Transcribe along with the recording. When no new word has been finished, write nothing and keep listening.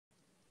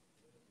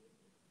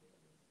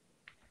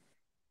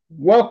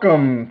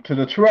Welcome to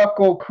the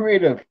Turaco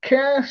Creative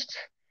Cast,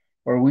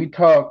 where we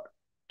talk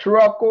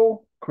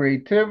Turaco,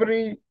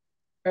 creativity,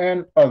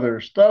 and other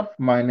stuff.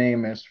 My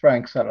name is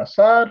Frank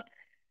Salazar,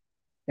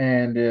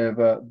 and if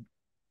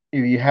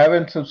you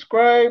haven't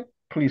subscribed,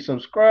 please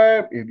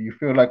subscribe. If you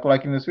feel like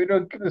liking this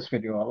video, give this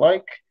video a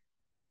like.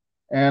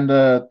 And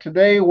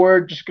today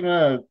we're just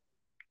gonna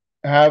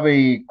have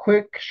a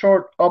quick,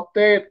 short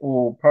update.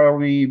 We'll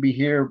probably be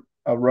here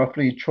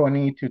roughly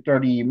 20 to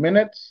 30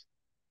 minutes.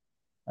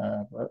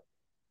 But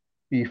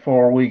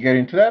before we get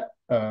into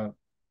that,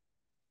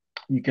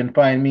 you can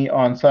find me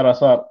on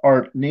Salazar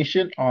Art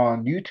Nation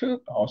on YouTube,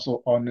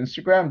 also on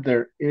Instagram.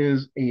 There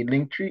is a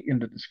link tree in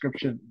the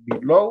description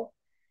below,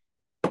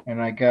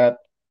 and I got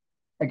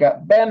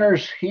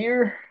banners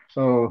here,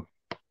 so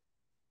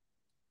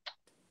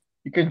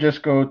you can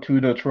just go to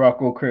the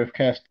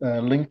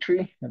TuracoCreativeCast link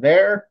tree.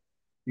 There,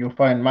 you'll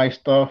find my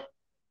stuff,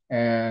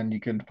 and you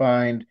can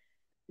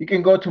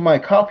go to my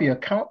Coffee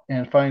account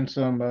and find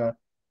some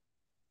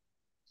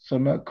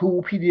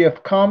cool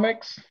PDF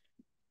comics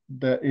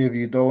that if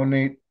you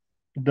donate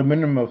the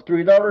minimum of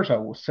 $3, I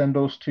will send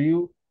those to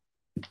you.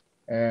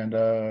 And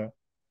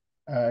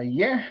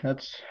yeah,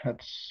 that's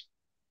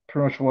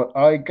pretty much what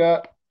I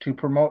got to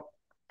promote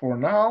for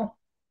now.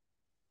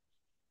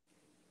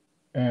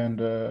 And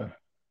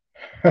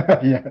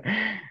yeah,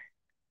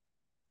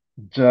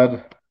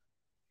 Judd,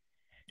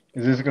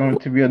 is this going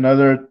to be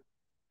another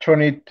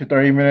 20 to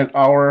 30-minute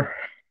hour?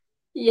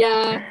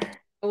 Yeah,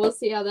 we'll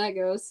see how that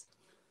goes.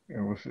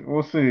 Yeah, we'll see.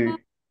 We'll see.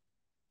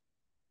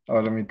 Oh,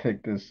 let me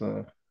take this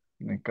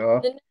link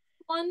off. The next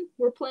one,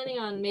 we're planning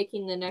on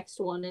making the next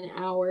one an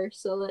hour,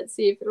 so let's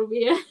see if it'll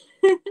be a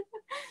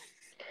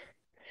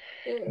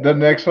The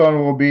next one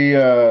will be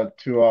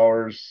 2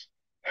 hours.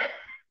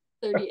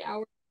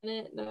 30-hour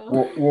minute.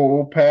 No.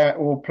 We'll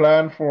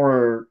plan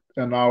for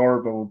an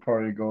hour, but we'll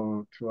probably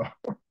go 2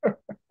 hours.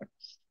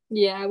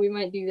 Yeah, we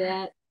might do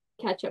that.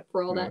 Catch up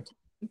for all Yeah. that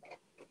time.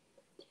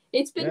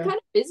 It's been Yeah. kind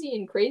of busy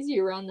and crazy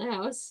around the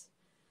house.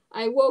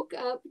 I woke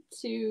up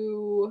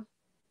to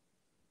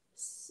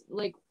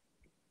like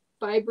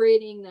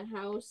vibrating the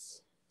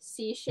house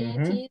sea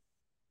Mm-hmm. shanties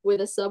with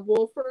a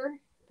subwoofer,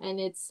 and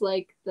it's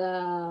like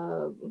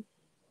the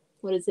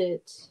what is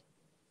it?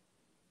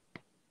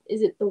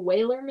 Is it the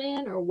Whaler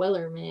Man or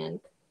Weller Man?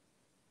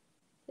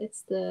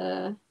 It's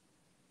the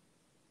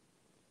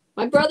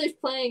my brother's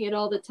playing it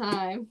all the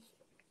time.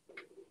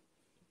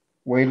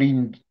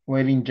 Wailing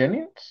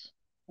Jennings?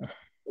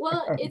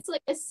 Well, it's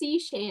like a sea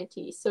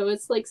shanty, so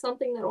it's like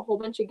something that a whole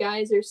bunch of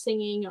guys are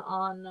singing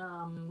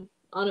on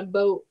a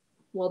boat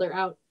while they're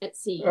out at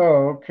sea.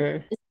 Oh,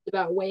 okay. It's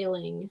about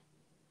whaling.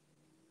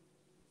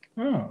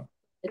 Oh,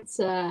 It's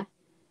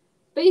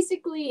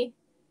basically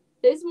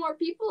there's more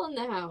people in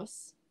the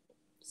house,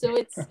 so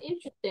it's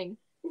interesting.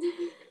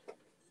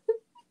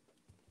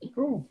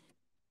 cool.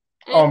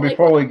 And like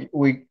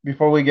what?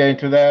 Before we get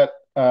into that,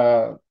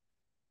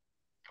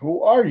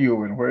 who are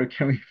you and where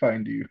can we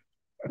find you?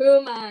 Who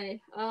am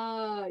I?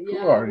 Who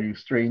Yeah. are you,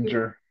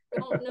 stranger?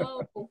 Don't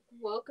know.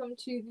 Welcome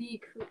to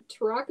the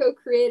Turaco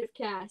Creative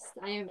Cast.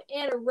 I am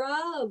Anna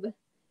Raub,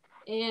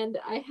 and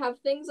I have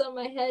things on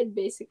my head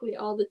basically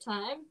all the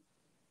time.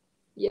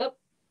 Yep.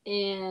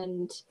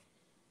 And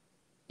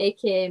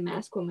AKA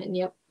Mask Woman.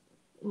 Yep.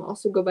 I'll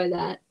also go by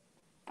that.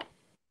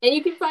 And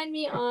you can find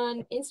me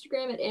on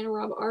Instagram at Anna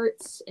Raub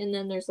Arts, and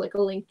then there's like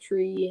a link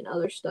tree and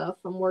other stuff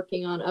I'm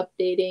working on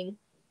updating.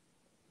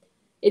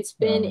 It's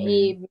I been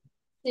mean, a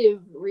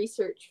massive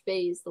research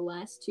phase the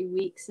last 2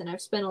 weeks, and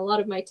I've spent a lot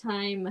of my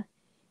time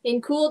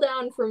in cool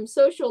down from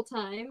social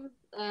time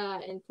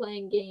and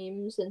playing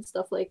games and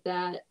stuff like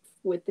that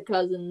with the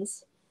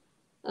cousins,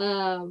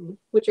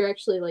 which are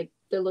actually like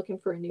they're looking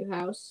for a new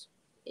house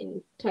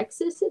in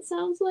Texas, it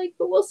sounds like,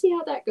 but we'll see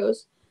how that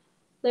goes.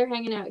 They're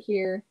hanging out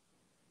here.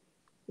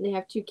 And they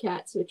have two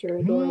cats, which are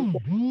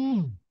adorable.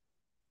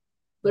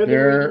 But I've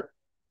been reading there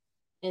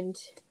and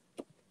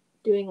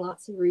doing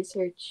lots of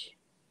research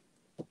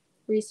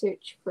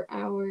for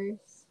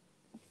hours.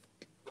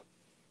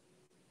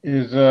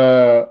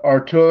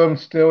 are two of them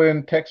still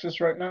in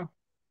Texas right now?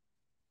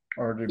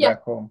 Or are they Yeah,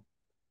 back home?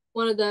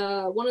 one of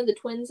the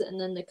twins and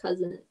then the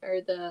cousin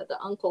or the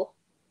uncle.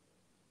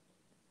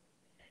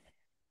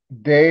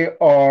 They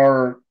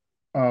are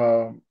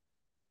um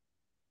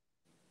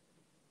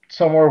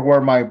somewhere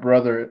where my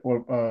brother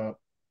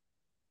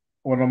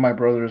one of my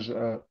brothers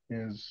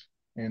is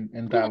in Oh,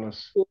 that's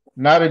Dallas. cool.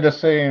 Not in the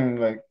same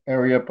like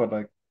area, but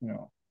like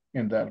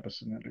in that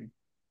vicinity.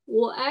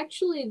 Well,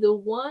 actually, the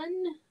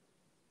one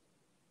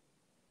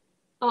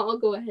I'll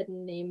go ahead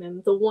and name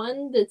him. The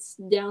one that's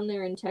down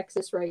there in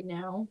Texas right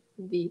now,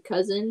 the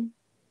cousin,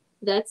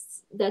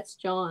 that's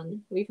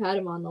John. We've had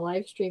him on the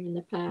live stream in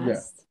the Yeah,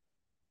 past.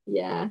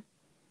 Yeah.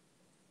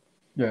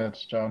 yeah,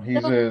 it's John.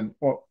 He's No, in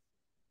well,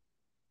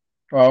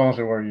 I won't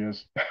say where he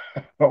is.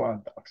 I don't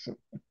want to dox him.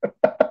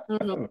 I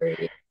don't know where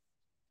he is.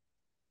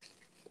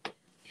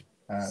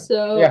 Uh,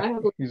 So yeah,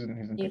 he's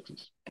in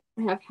Texas.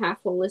 I have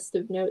half a list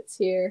of notes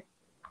here.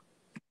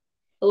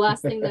 The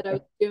last thing that I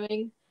was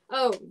doing,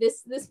 Oh,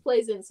 this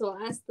plays in, so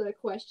I'll ask the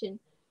question.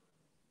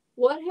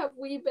 What have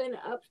we been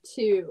up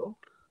to?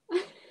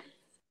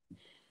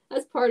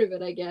 That's part of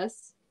it, I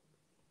guess.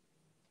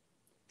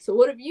 So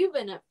what have you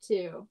been up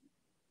to?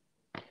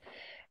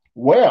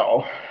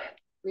 Well,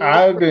 Creative.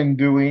 I've been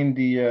doing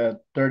the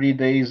 30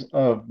 days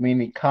of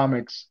mini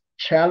comics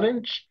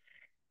challenge,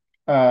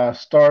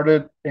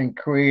 started and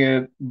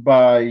created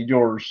by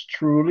yours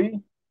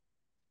truly.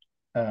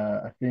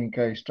 I think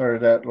I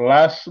started that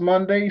last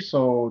Monday,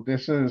 so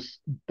this is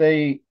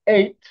day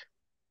 8.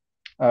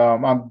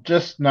 I'm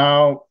just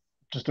now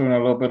just doing a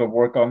little bit of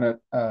work on it.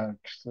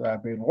 'Cause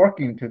I've been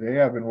working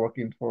today. I've been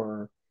working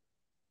for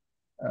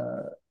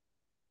uh,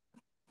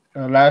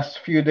 the last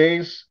few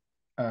days.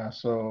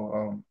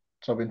 So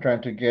I've been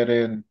trying to get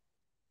in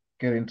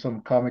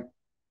some comic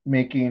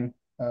making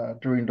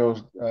during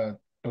those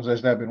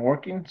days that I've been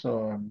working.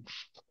 So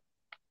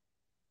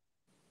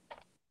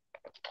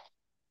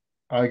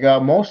I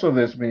got most of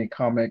this mini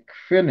comic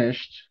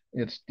finished.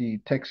 It's the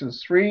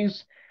Texas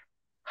Freeze,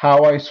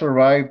 How I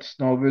Survived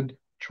Snowvid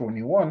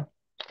 21.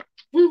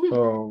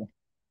 So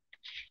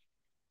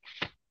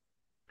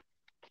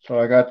so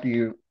I got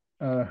the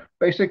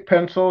basic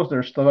pencils.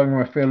 There's stuff I'm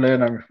gonna fill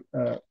in. I'm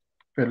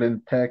fill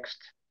in text.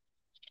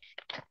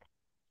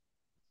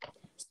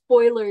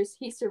 Spoilers,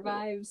 he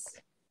survives.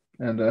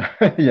 And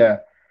yeah,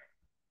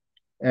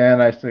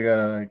 and I still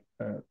gotta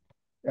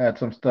add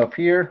some stuff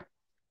here.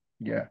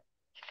 Yeah,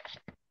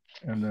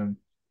 and then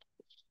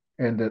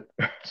end it.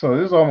 So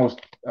this is almost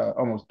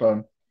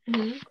done.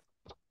 Mm-hmm.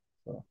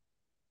 So.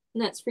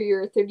 And that's for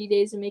your 30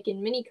 days of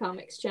making mini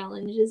comics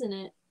challenge, isn't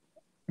it?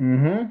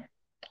 Mm-hmm.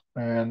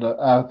 And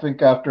I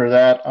think after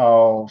that,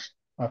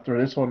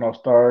 after this one, I'll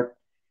start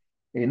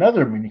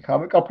another mini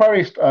comic. I'll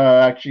probably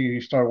actually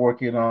start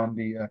working on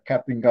the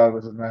Captain God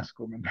was a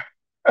masculine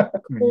mini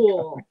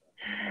Cool.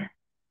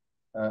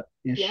 comic. Yeah,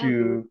 we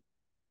Issue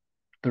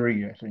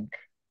 3, I think.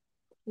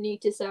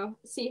 need to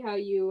see how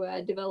you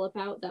develop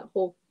out that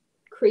whole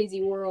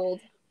crazy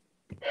world.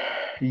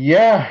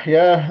 Yeah,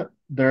 yeah.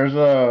 There's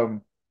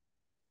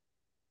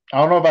I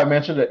don't know if I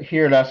mentioned it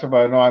here last time,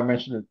 but I know I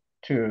mentioned it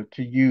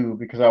to you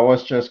because I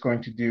was just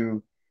going to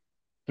do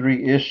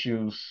 3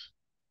 issues,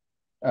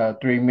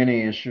 3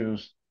 mini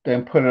issues,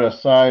 then put it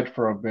aside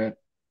for a bit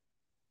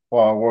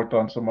while I worked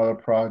on some other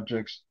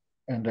projects,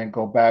 and then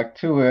go back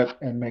to it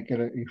and make it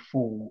a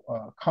full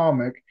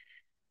comic.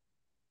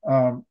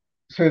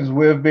 Since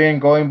we've been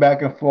going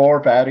back and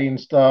forth, adding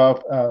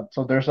stuff,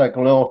 so there's like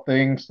little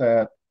things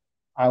that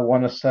I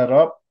want to set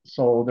up.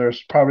 So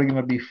there's probably going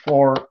to be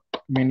 4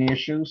 mini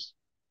issues.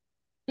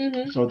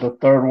 Mm-hmm. So the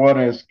third one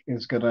is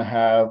going to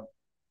have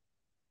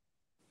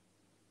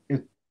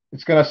it.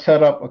 It's going to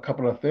set up a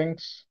couple of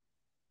things,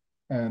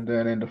 and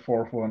then in the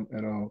fourth one,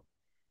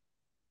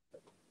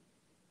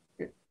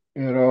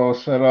 it'll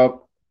set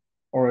up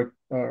or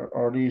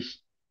at least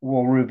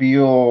will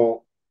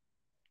reveal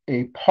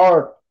a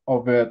part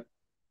of it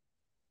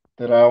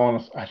that I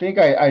want to. I think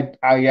I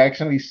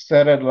actually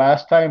said it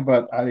last time,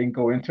 but I didn't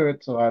go into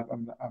it, so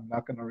I'm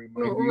not going to I don't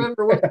remind you.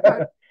 remember what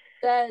part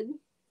said.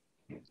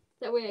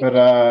 That way I But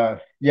can.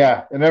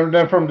 yeah, and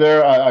then from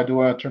there, I do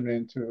want to turn it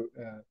into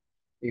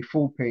a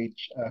full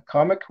page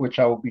comic, which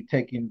I will be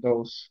taking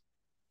those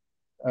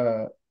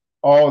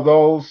all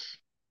those,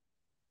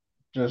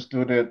 just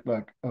doing it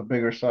like a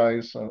bigger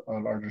size, a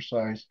larger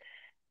size,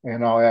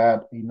 and I'll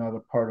add another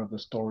part of the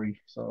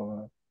story.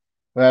 So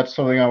that's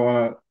something I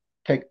want to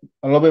take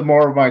a little bit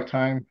more of my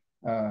time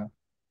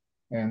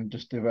and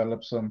just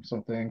develop some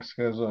things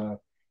because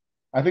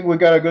I think we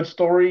got a good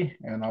story,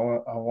 and I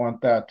want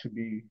that to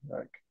be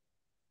like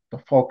the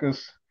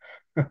focus.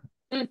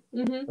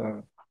 Mm-hmm.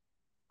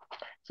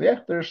 So yeah,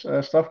 there's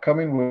stuff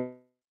coming with.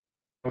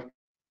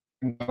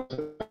 There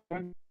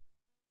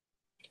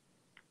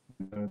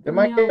Bring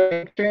might be out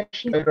a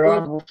change his later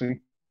robot. on. We'll see.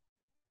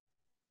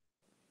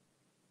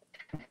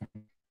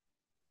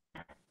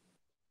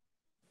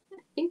 I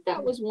think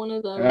that was one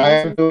of the And I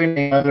am reasons. doing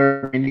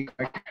another mini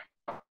comic.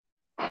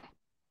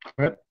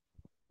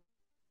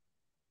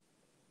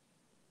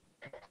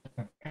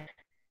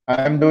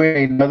 I'm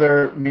doing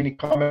another mini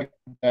comic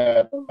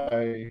that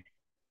I.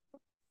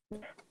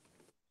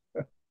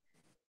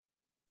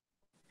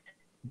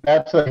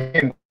 That's a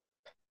hint,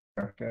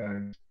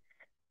 guys.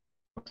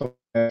 So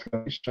that's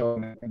going to be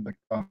shown in the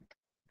comic.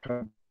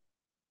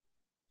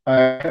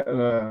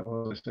 What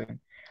was I saying?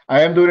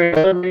 I am doing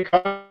another mini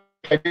comic.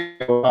 I've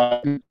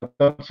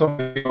done some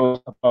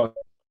videos about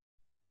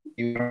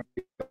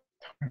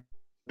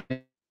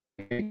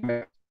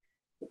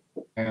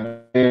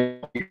and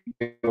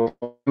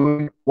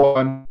doing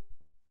one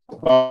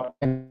about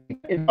in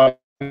my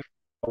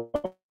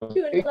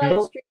Doing a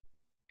live stream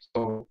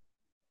so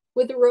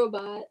with a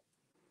robot.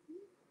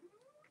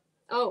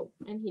 Oh,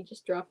 and he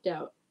just dropped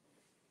out.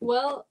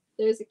 Well,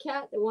 there's a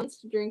cat that wants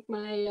to drink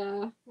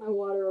my my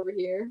water over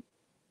here.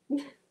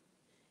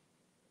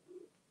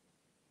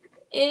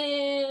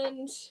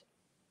 And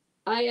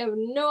I have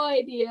no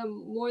idea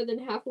more than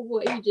half of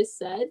what he just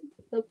said.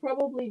 He'll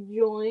probably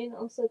join.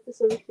 I'll set this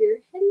over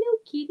here. Hello,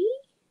 kitty.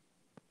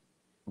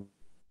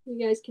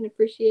 You guys can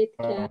appreciate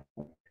the cat.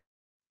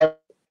 Yeah.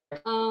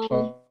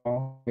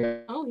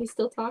 Oh, he's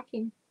still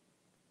talking.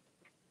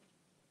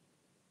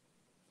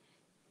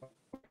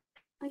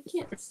 I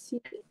can't see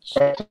the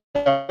chat.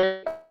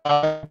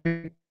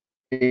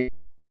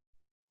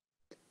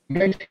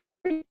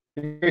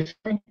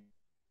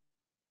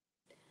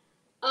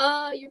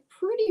 You're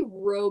pretty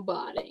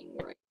roboting,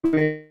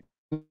 right?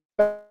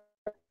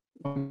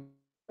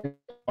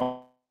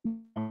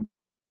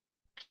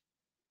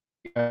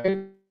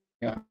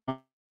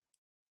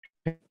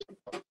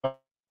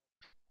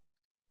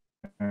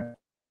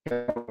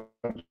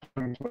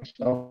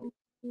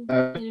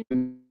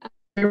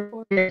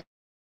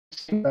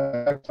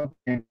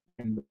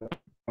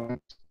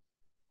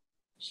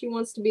 She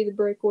wants to be the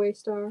breakaway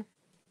star.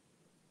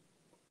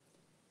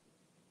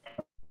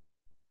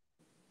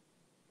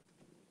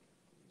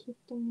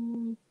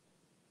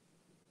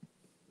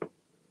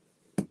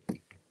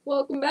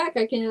 Welcome back.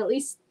 I can at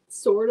least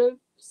sort of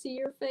see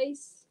your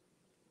face.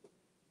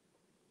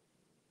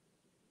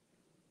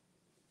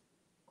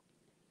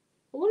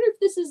 I wonder if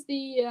this is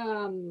the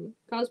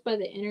caused by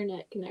the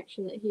internet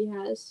connection that he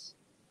has,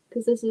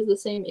 because this is the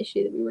same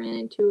issue that we ran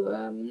into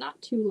not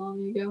too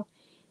long ago.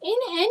 In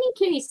any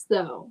case,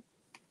 though,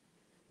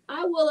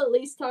 I will at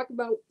least talk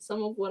about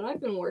some of what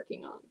I've been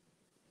working on.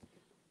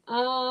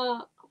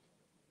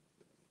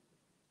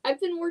 I've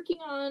been working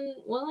on,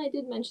 well, I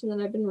did mention that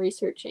I've been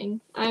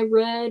researching. I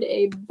read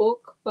a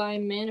book by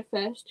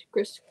Manifest,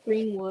 Chris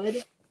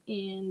Greenwood,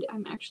 and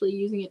I'm actually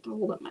using it to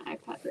hold up my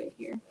iPad right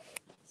here.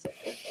 So,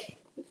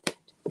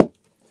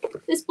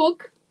 this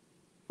book,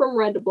 From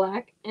Red to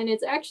Black, and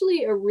it's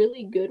actually a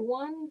really good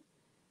one.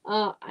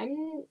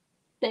 I'm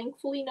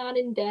thankfully not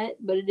in debt,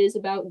 but it is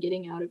about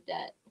getting out of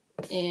debt.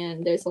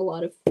 And there's a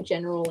lot of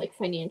general like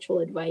financial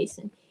advice,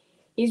 and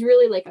he's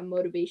really like a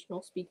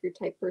motivational speaker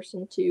type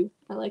person too.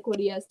 I like what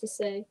he has to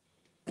say.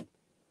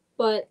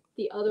 But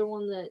the other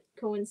one that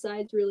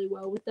coincides really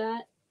well with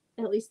that,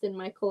 at least in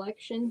my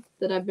collection,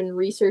 that I've been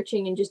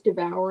researching and just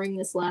devouring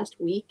this last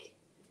week,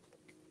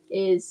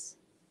 is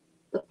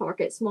The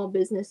Pocket Small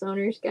Business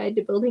Owner's Guide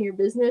to Building Your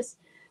Business.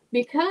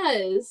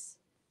 Because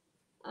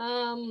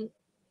I'm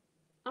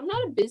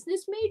not a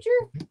business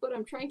major, but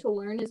I'm trying to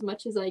learn as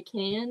much as I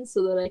can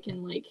so that I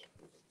can like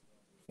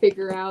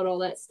figure out all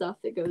that stuff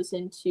that goes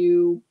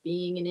into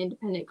being an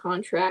independent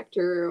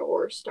contractor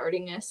or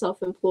starting a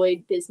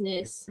self-employed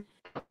business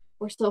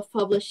or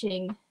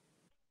self-publishing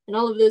and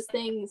all of those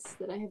things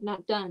that I have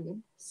not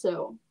done.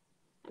 So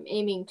I'm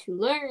aiming to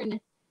learn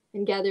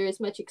and gather as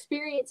much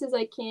experience as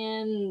I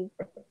can.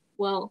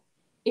 Well,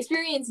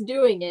 experience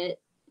doing it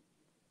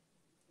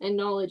and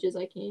knowledge as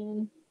I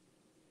can.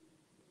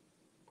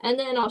 And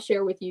then I'll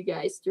share with you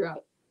guys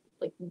throughout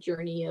like the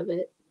journey of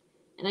it.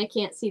 And I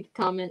can't see the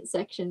comment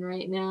section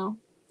right now.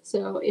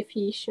 So if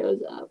he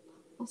shows up,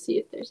 I'll see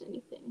if there's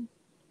anything.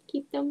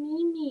 Keep the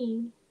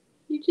meaning.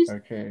 You just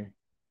Okay.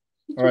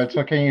 All right.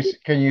 So can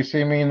you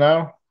see me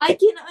now? I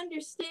can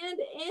understand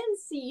and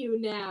see you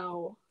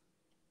now.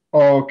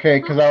 Okay,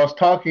 because I was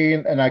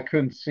talking and I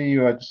couldn't see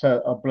you. I just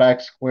had a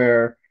black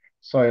square,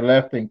 so I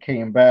left and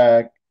came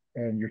back.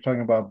 And you're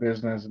talking about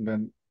business, and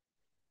then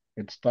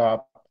it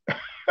stopped.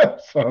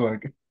 So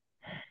like,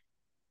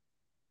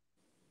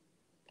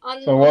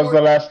 so what was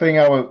the last thing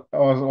what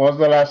was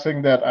the last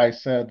thing that I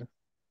said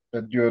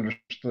that you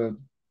understood?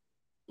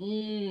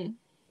 The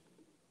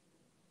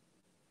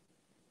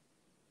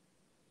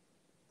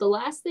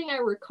last thing I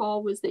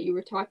recall was that you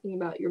were talking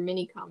about your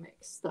mini comic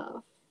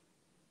stuff.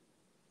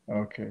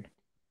 Okay.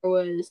 There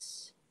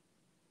was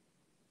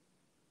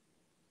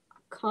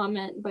a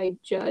comment by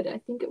Judd. I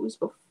think it was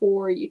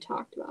before you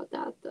talked about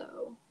that,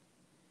 though.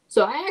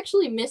 So I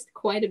actually missed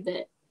quite a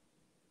bit.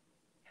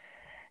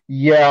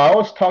 Yeah, I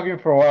was talking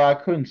for a while. I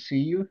couldn't see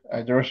you.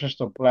 There was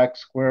just a black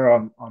square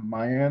on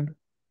my end,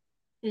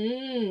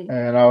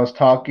 and I was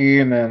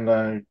talking, and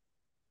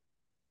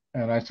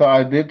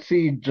I did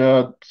see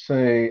Judd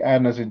say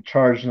Anna's in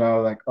charge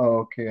now. Like, oh,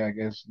 okay, I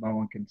guess no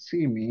one can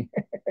see me.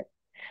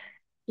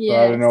 So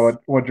I don't know Yes.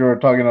 what you were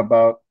talking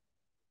about.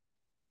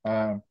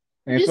 And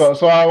Just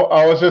so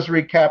I was just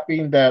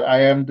recapping that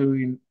I am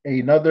doing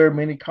another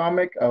mini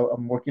comic.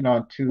 I'm working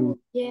on two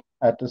yeah.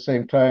 at the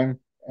same time,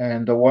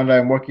 and the one that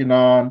I'm working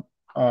on,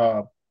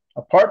 uh,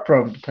 apart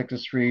from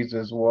Texas Freeze,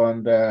 is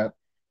one that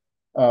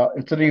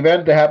it's an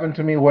event that happened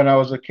to me when I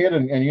was a kid,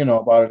 and you know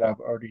about it. I've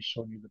already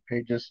shown you the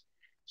pages.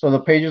 So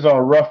the pages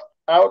are roughed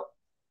out,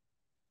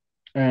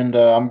 and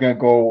I'm gonna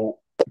go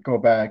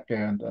back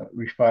and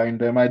refine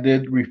them. I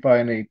did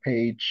refine a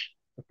page,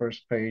 the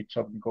first page,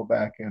 so I'm gonna go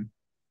back and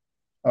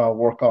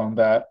work on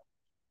that.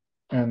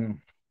 And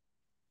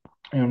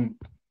and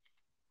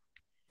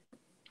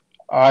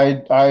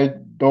I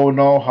don't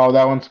know how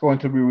that one's going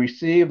to be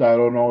received. I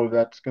don't know if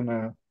that's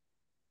gonna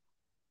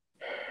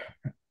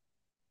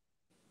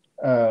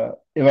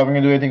if I'm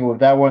gonna do anything with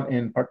that one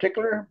in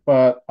particular,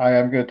 but I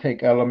am gonna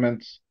take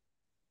elements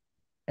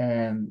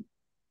and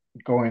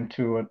go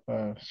into it,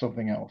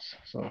 something else.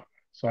 So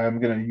I am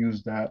gonna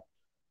use that.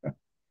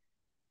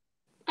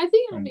 I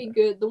think it'll And be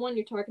good. The one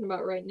you're talking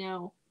about right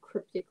now,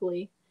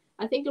 cryptically.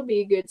 I think it'll be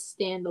a good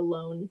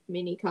standalone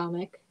mini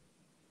comic.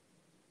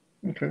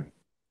 Okay.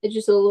 It's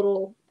just a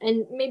little,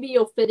 and maybe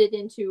you'll fit it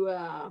into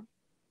a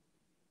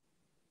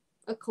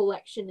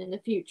collection in the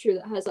future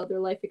that has other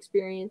life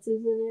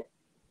experiences in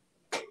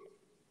it.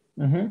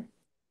 Mm-hmm.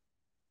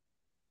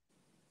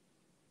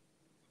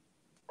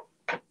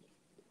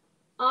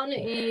 On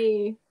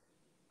a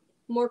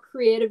more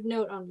creative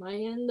note on my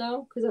end,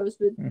 though, because I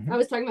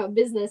was talking about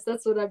business.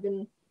 That's what I've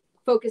been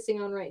focusing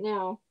on right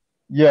now.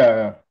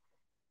 Yeah.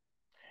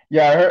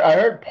 Yeah, I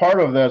heard part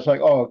of that. It's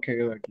like, oh,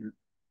 okay, like you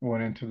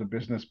went into the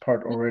business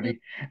part already.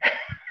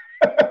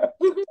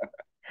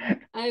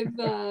 I've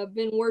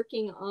been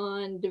working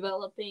on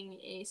developing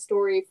a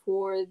story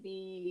for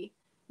the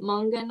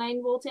manga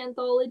 9-volt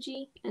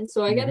anthology, and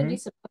so I got to do Mm-hmm.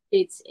 some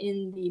updates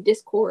in the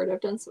Discord.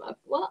 I've done some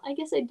well, I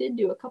guess I did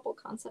do a couple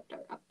concept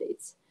art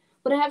updates,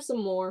 but I have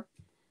some more.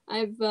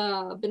 I've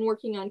been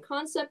working on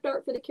concept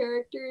art for the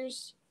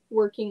characters,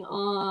 working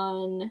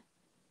on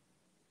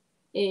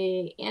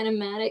a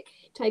animatic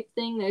type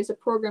thing. There's a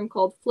program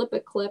called Flip a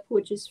Clip,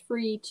 which is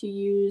free to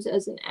use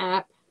as an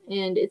app,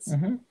 and it's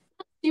Mm-hmm.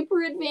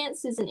 super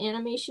advanced as an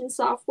animation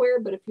software.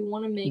 But if you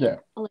want to make Yeah.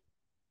 like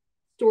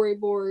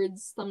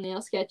storyboards,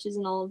 thumbnail sketches,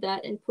 and all of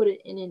that, and put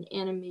it in an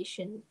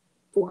animation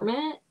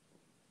format,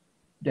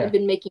 I've Yeah.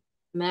 been making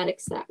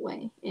animatics that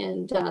way,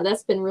 and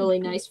that's been really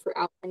Okay. nice for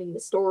outlining the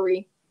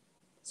story.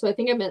 So I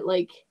think I'm at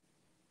like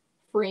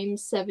frame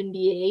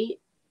 78.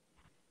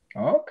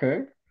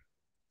 Okay.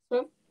 So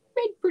I've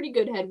made pretty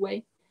good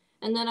headway.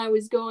 And then I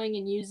was going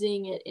and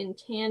using it in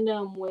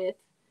tandem with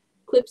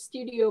Clip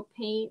Studio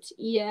Paint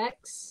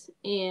EX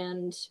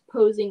and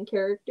posing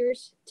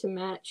characters to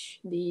match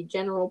the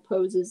general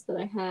poses that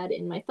I had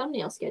in my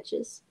thumbnail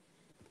sketches.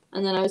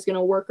 And then I was going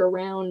to work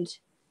around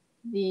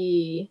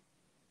the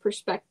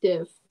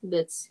perspective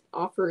that's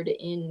offered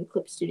in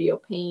Clip Studio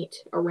Paint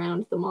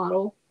around the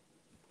model.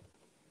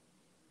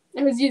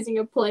 I was using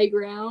a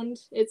playground.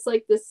 It's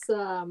like this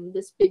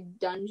big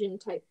dungeon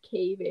type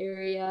cave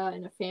area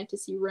in a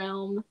fantasy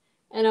realm.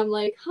 And I'm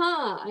like,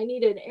 I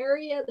need an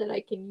area that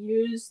I can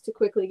use to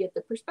quickly get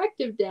the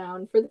perspective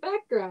down for the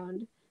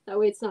background. That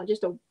way it's not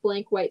just a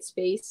blank white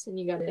space and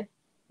you gotta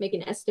make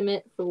an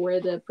estimate for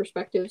where the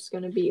perspective's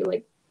gonna be.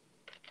 Like,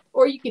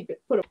 or you could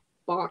put a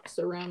box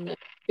around the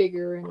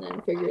figure and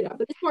then figure it out.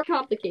 But it's more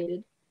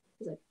complicated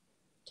because I'm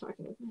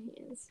talking with my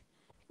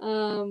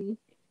hands.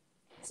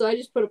 So I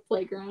just put a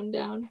playground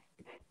down.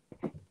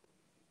 I'm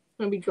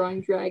gonna be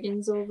drawing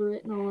dragons over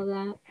it and all of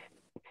that.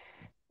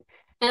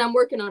 And I'm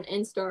working on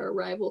N-Star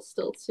Arrival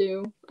still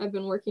too. I've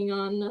been working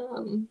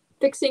on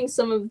fixing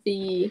some of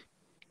the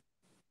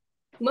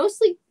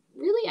mostly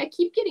really I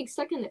keep getting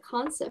stuck in the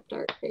concept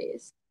art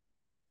phase.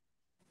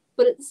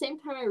 But at the same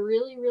time I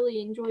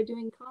really enjoy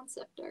doing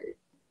concept art.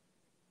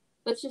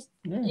 That's just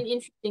Yeah. an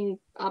interesting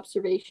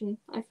observation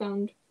I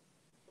found.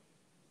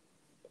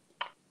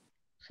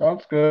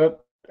 Sounds good.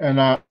 And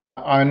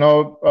I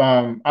know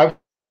I've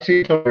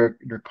seen some of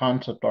your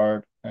concept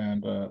art,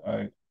 and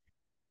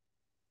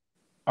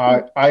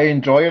I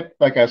enjoy it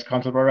like as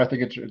concept art. I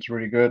think it's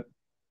really good.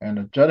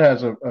 And Judd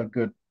has a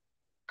good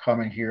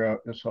comment here,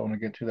 so I want to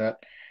get to that.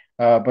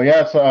 But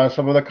yeah, it's,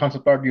 some of the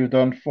concept art you've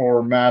done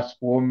for Masked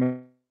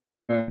Woman.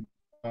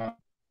 Uh,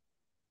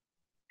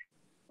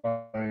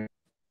 I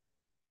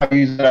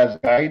use it as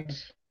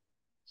guides.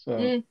 So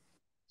Mm.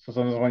 so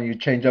sometimes when you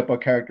change up a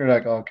character,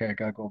 like okay, I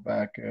gotta go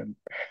back and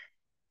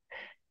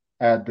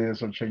add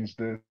this or change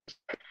this.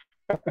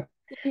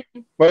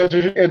 But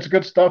it's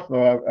good stuff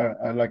though.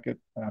 I like it,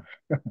 and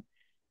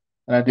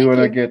I do Thank want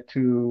to you. get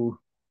to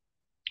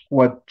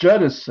what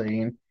Judd is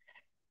saying.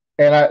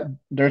 And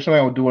there's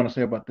something I do want to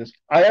say about this.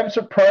 I am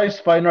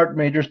surprised fine art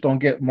majors don't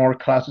get more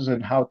classes in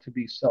how to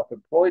be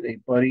self-employed. A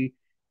buddy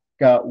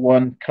got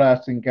one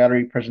class in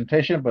gallery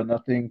presentation, but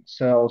nothing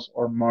sales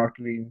or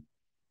marketing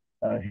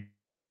uh,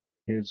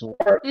 his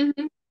work.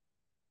 Mm-hmm.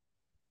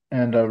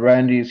 And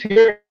Randy's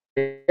here.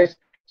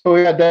 So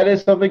yeah, that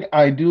is something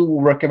I do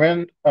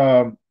recommend.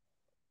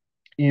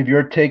 If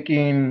you're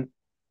taking,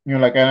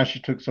 like Anna, she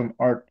took some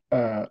art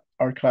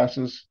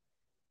classes.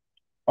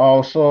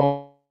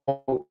 Also,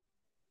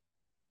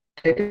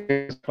 take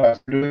a class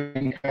doing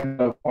any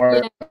kind of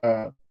art.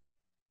 Yeah.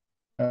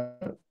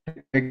 Uh,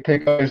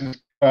 take a business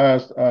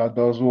class.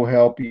 Those will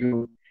help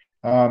you.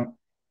 Um,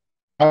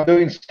 I'm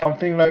doing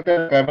something like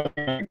that. I'm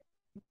not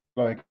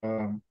like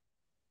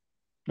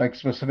like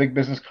specific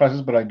business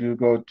classes, but I do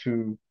go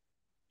to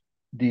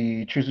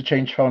the Choose to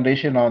Change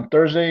Foundation on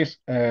Thursdays,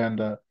 and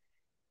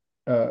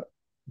uh,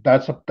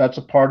 that's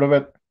a part of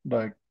it.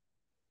 Like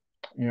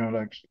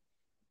like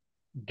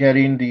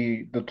getting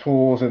the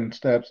tools and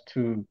steps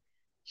to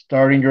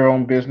starting your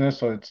own business.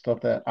 So it's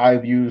stuff that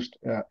I've used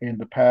in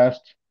the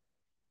past,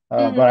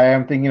 but Mm-hmm. I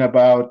am thinking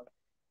about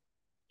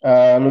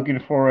looking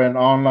for an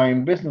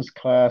online business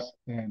class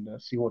and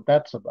see what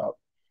that's about.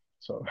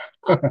 So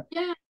it's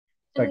Yeah.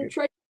 like And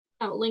try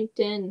out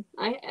LinkedIn.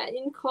 I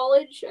in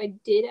college I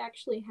did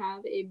actually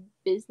have a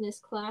business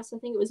class. I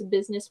think it was a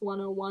business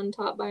 101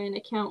 taught by an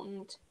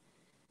accountant.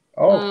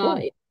 oh, cool.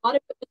 A lot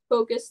of it was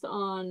focused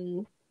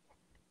on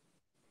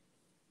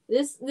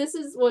This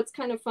is what's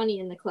kind of funny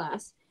in the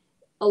class.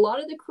 A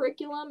lot of the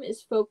curriculum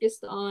is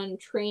focused on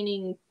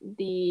training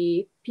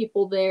the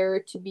people there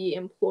to be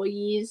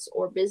employees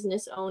or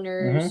business Mm-hmm.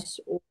 owners,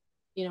 or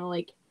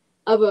like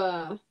of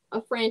a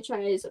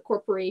franchise, a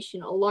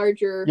corporation, a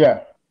larger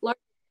Yeah.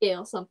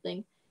 scale,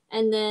 something.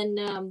 And then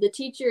the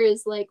teacher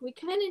is like, we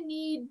kind of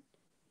need,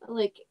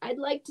 like, I'd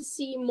like to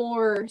see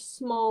more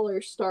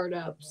smaller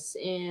startups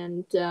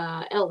and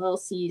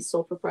LLCs,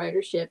 sole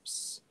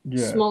proprietorships,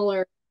 Yeah.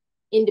 smaller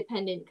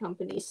independent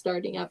companies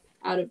starting up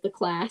out of the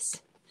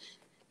class,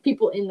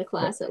 people in the Yeah.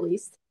 class at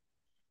least.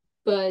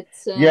 But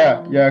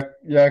Yeah, yeah,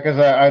 yeah, because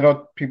I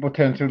know people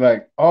tend to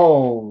like,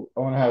 oh, I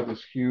want to have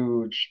this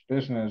huge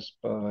business,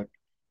 but like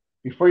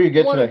before you you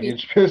get to want to that be,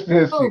 huge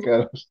business, oh,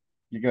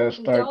 you gotta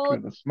start y'all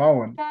with a small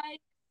one. guys,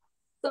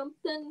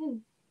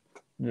 something.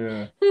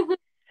 Yeah.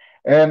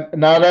 And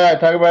now that I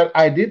talk about it,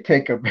 I did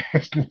take a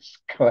business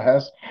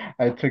class.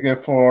 I took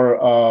it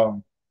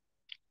for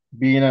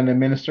being an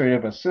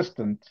administrative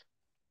assistant.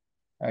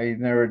 I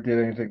never did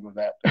anything with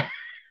that.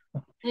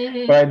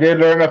 Hmm. But I did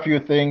learn a few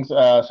things.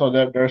 So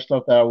there's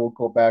stuff that I will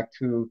go back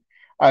to.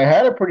 I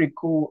had a pretty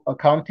cool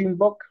accounting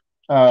book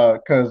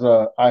because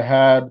I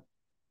had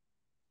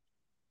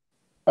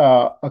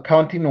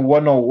accounting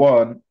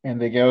 101,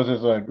 and they gave us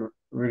this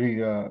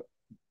really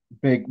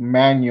big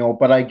manual.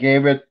 But I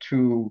gave it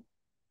to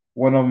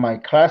one of my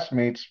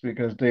classmates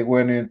because they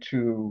went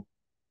into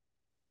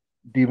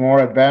the more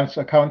advanced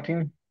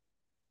accounting,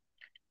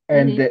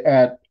 and Hmm.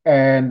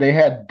 they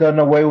had done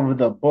away with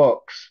the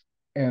books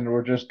and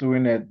were just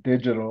doing it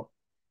digital.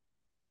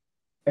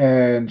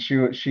 And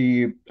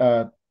she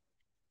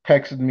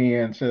texted me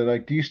and said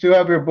like, "Do you still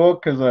have your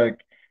book? Because like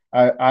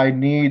I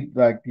need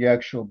like the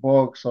actual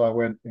book." So I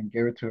went and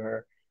gave it to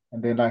her,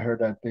 and then I heard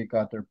that they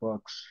got their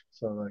books.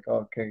 So like,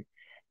 okay,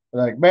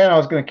 like man, I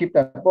was gonna keep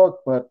that book,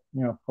 but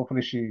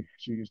hopefully she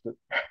used it.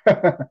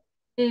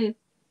 Mm.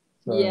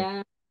 So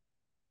Yeah,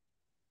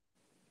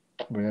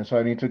 but yeah, so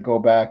I need to go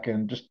back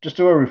and just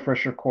do a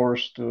refresher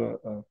course, do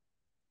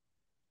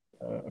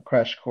a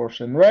crash course.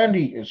 And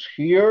Randy is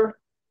here.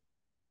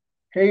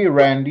 Hey,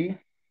 Randy.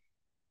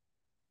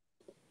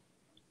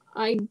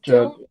 I J-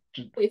 don't know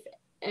if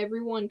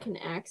everyone can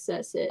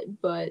access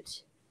it,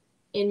 but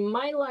in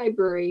my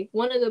library,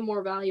 one of the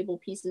more valuable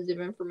pieces of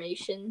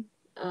information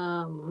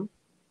um,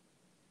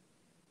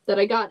 that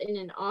I got in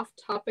an off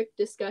topic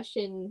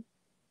discussion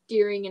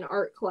during an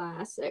art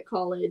class at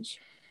college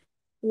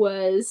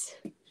was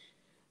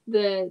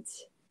that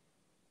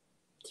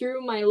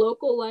through my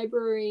local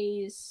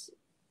library's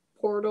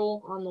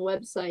portal on the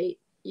website,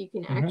 you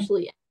can mhm.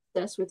 actually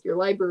access with your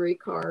library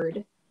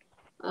card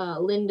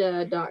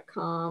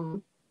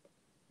lynda.com,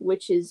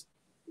 which is,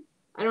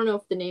 I don't know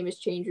if the name has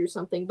changed or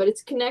something, but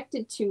it's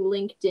connected to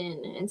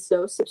LinkedIn. And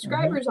so Mhm.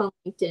 subscribers on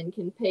LinkedIn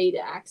can pay to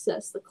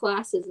access the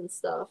classes and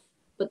stuff.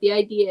 But the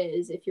idea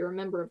is if you're a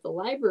member of the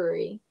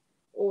library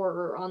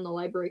or on the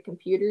library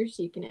computers,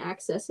 you can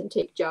access and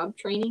take job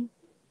training.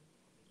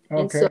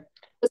 And so Okay.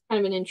 it's kind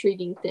of an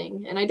intriguing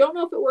thing. And I don't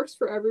know if it works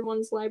for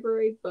everyone's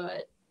library,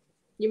 but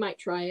you might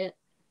try it.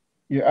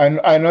 Yeah,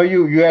 I know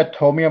you had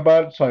told me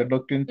about it, so I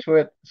looked into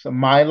it. So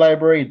my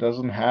library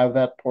doesn't have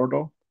that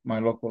portal, my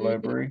local Mm-hmm.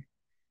 library.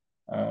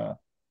 Uh,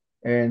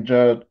 and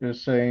Judd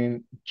is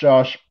saying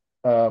Josh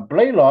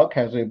Blaylock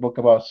has a book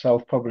about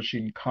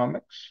self-publishing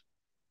comics.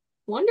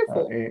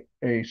 Wonderful.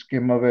 A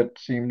skim of it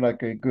seemed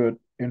like a good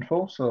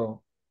info,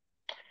 so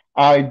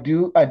I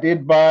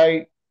did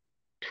buy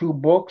two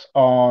books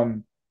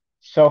on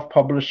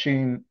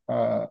self-publishing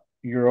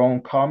your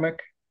own comic,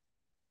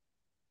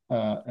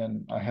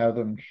 and I have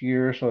them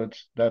here. So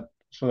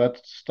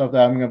that's stuff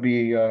that I'm gonna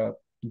be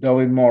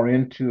delving more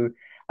into.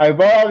 I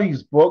bought all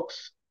these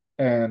books,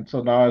 and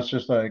so now it's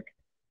just like,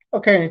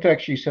 okay, I need to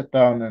actually sit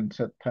down and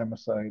set time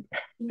aside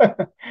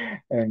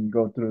and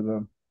go through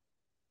them.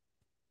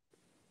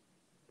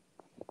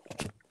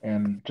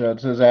 And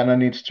Judd says Anna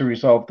needs to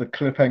resolve the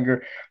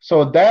cliffhanger.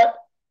 So that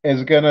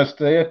is gonna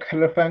stay a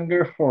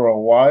cliffhanger for a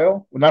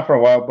while. Well, not for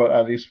a while, but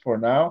at least for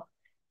now,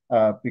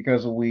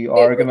 because we Wait,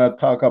 are gonna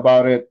talk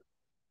about it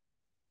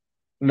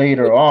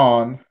later which,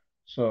 on.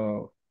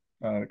 So,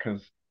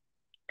 because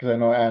I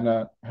know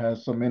Anna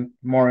has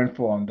more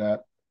info on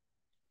that.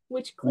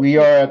 which We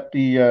are cliffhanger? at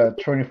the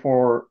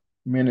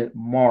 24-minute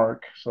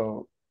mark.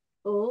 So,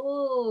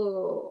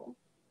 Oh,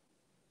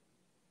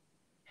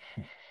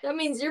 that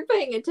means you're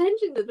paying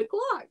attention to the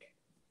clock.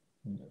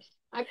 yes.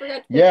 I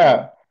forgot to pay attention.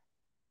 Yeah,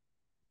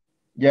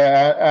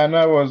 yeah.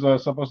 Anna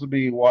was supposed to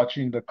be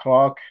watching the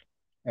clock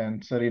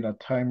and setting a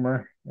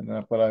timer,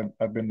 but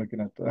I've been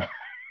looking at the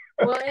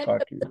Well, I ended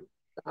clock up here. setting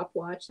a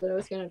stopwatch that I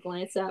was going to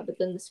glance at, but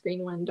then the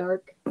screen went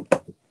dark.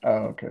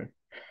 Oh, okay.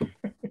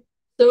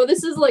 So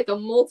this is like a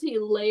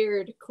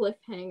multi-layered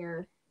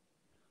cliffhanger.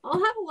 I'll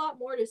have a lot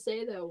more to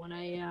say though when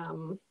I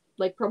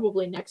like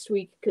probably next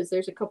week because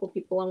there's a couple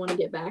people I want to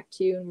get back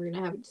to and we're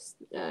gonna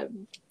have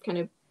kind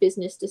of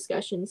business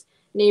discussions,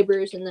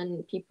 neighbors, and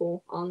then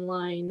people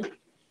online.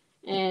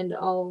 And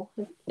I'll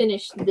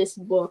finish this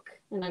book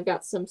and I've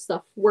got some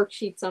stuff,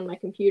 worksheets on my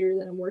computer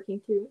that I'm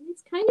working through.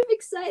 It's kind of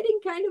exciting,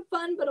 kind of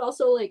fun, but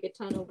also like a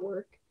ton of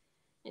work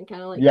and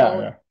kind of like Yeah,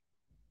 going. yeah.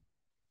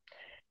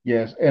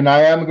 Yes, and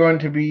I am going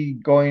to be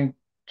going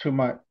to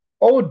my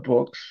old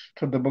books,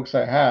 to the books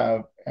I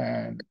have,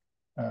 and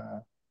uh,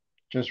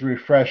 just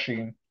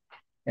refreshing.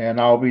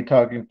 And I'll be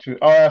talking to.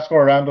 I'll ask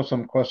Orlando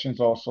some questions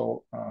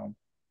also,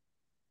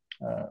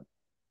 uh,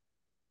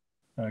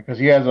 because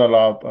he has a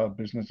lot of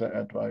business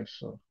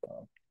advice.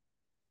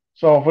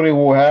 So hopefully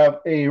we'll have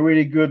a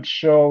really good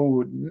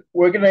show.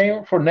 We're gonna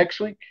aim for next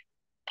week.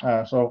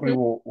 So hopefully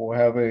we'll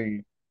have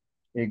a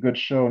good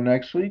show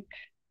next week,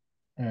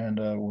 and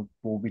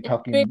we'll be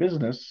talking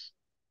business.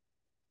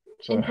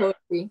 In So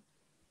poetry.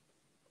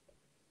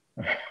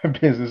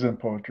 business and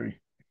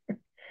poetry.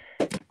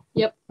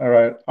 Yep. All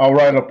right, I'll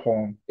write a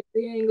poem.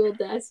 Triangle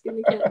desk, and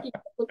the cat keeps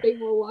flipping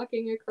while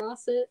walking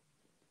across it.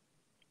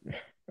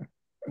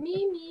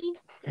 Mimi.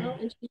 Oh,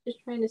 and she's just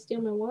trying to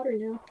steal my water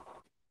now.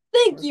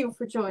 Thank you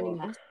for joining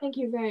us. Thank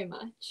you very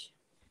much.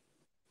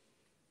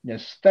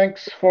 Yes,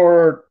 thanks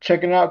for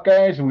checking out,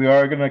 guys. We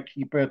are gonna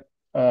keep it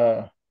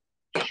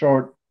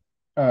short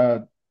uh,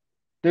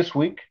 this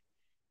week,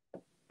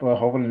 but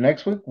hopefully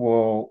next week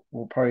we'll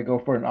probably go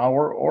for an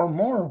hour or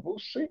more. We'll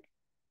see.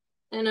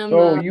 And I'm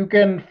So you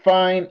can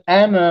find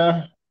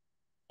Anna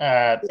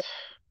at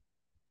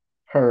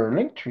her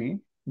link tree.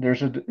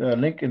 There's a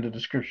link in the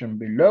description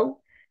below,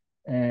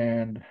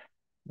 and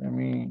let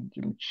me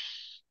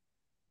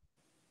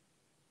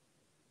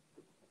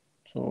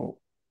so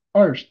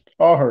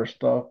all her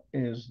stuff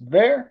is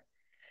there.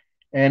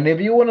 And if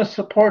you want to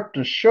support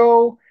the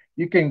show,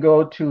 you can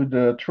go to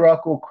the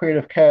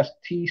TuracoCreativeCast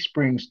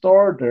Teespring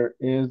store. There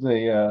is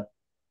a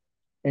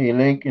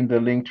link in the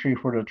link tree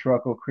for the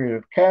Turaco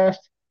Creative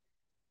Cast.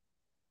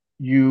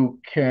 You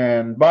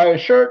can buy a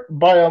shirt,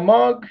 buy a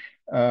mug,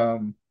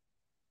 um,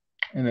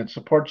 and it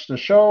supports the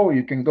show.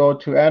 You can go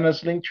to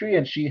Anna's link tree,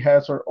 and she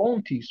has her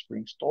own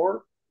Teespring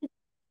store,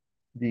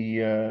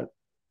 the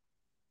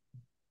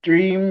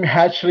Dream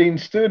Hatchling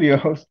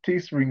Studios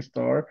Teespring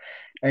store,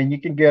 and you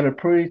can get a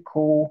pretty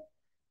cool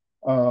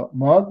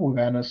mug with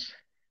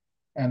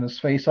Anna's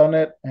face on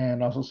it,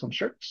 and also some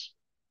shirts.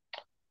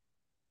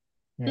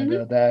 And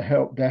mm-hmm.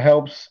 that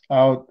helps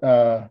out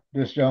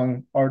this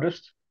young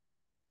artist.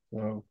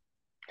 So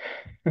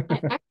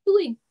I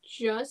actually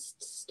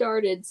just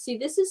started. See,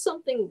 this is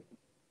something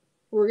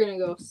we're gonna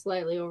go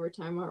slightly over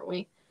time, aren't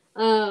we?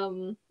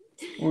 Um,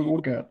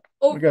 we got a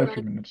over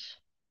few on minutes.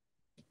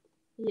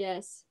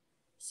 yes.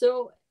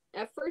 So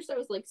at first I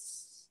was like,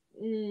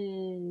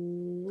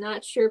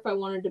 not sure if I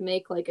wanted to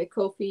make like a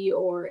Ko-fi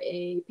or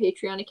a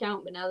Patreon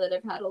account, but now that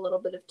I've had a little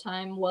bit of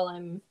time while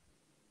I'm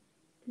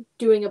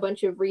doing a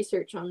bunch of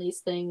research on these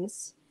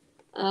things,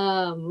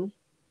 because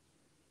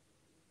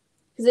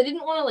I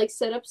didn't want to like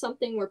set up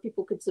something where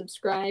people could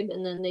subscribe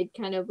and then they'd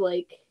kind of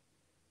like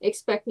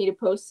expect me to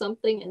post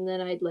something and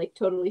then I'd like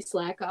totally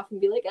slack off and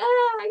be like,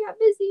 I got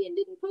busy and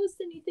didn't post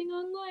anything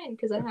online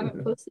because I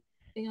haven't posted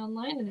anything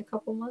online in a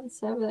couple months,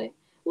 have I?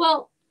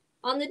 Well,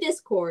 on the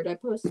Discord, I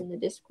post in the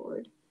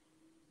Discord.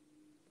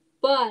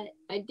 But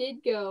I did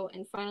go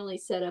and finally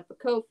set up a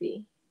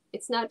Ko-fi.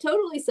 It's not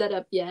totally set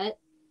up yet,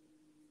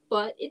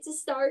 but it's a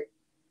start.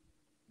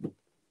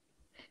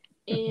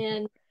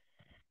 And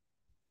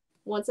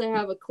once I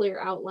have a clear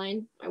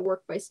outline, I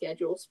work by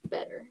schedules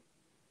better.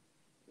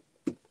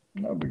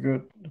 That'll be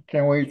good.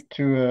 Can't wait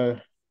to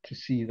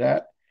see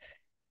that.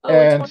 Oh,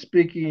 it's And one.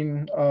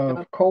 speaking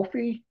of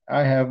Ko-fi,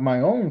 I have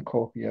my own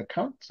Ko-fi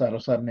account,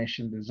 Salazar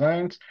Nation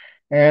Designs,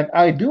 and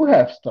I do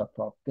have stuff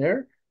up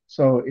there.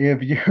 So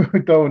if you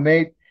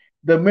donate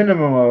the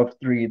minimum of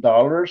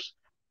 $3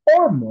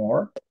 or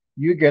more,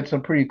 you get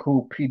some pretty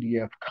cool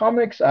PDF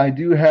comics. I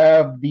do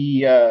have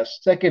the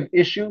second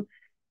issue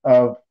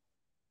of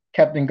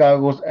Captain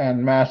Goggles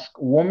and Mask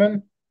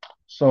Woman.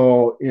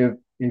 So if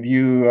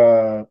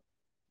you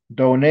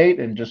donate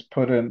and just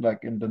put in like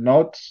in the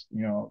notes,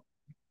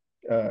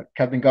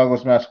 Captain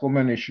Goggles Mask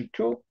Woman issue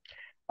 2,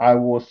 I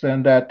will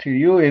send that to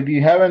you. If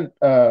you haven't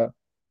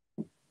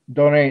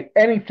donate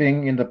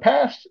anything in the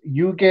past,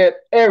 you get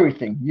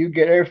everything. You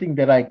get everything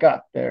that I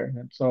got there.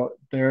 And so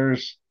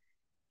there's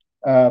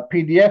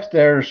PDFs,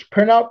 there's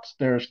printouts,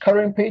 there's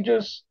coloring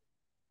pages,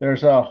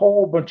 there's a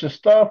whole bunch of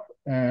stuff,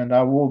 and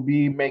I will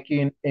be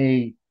making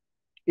a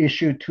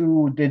issue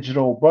 2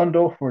 digital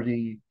bundle for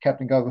the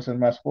Captain Goggles and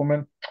Mask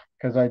Woman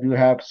because I do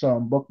have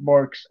some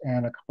bookmarks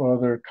and a couple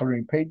other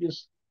coloring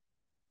pages.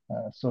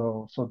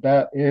 So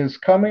that is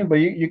coming, but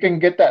you can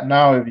get that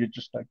now if you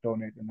just like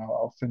donate, and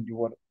I'll send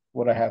you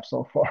what I have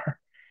so far.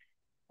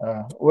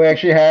 We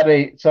actually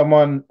had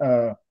someone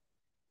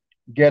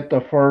get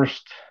the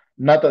first,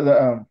 not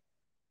the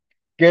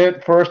get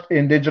it first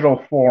in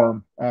digital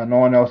form. No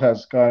one else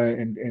has got it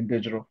in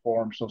digital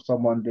form, so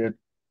someone did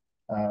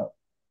uh,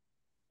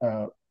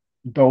 uh,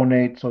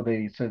 donate. So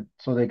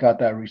they got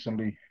that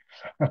recently.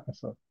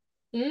 So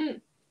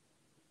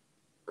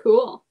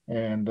Cool.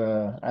 and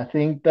I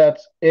think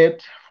that's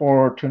it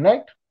for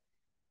tonight.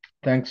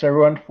 Thanks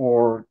everyone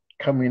for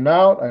coming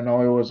out. I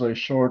know it was a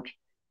short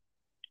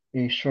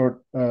a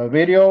short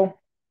video,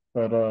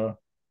 but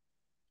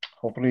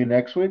hopefully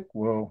next week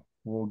we'll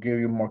give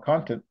you more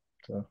content.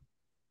 So,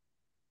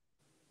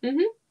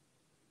 Mm-hmm.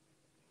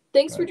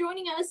 Thanks for right,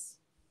 joining us.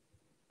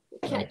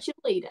 right. Catch you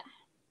later.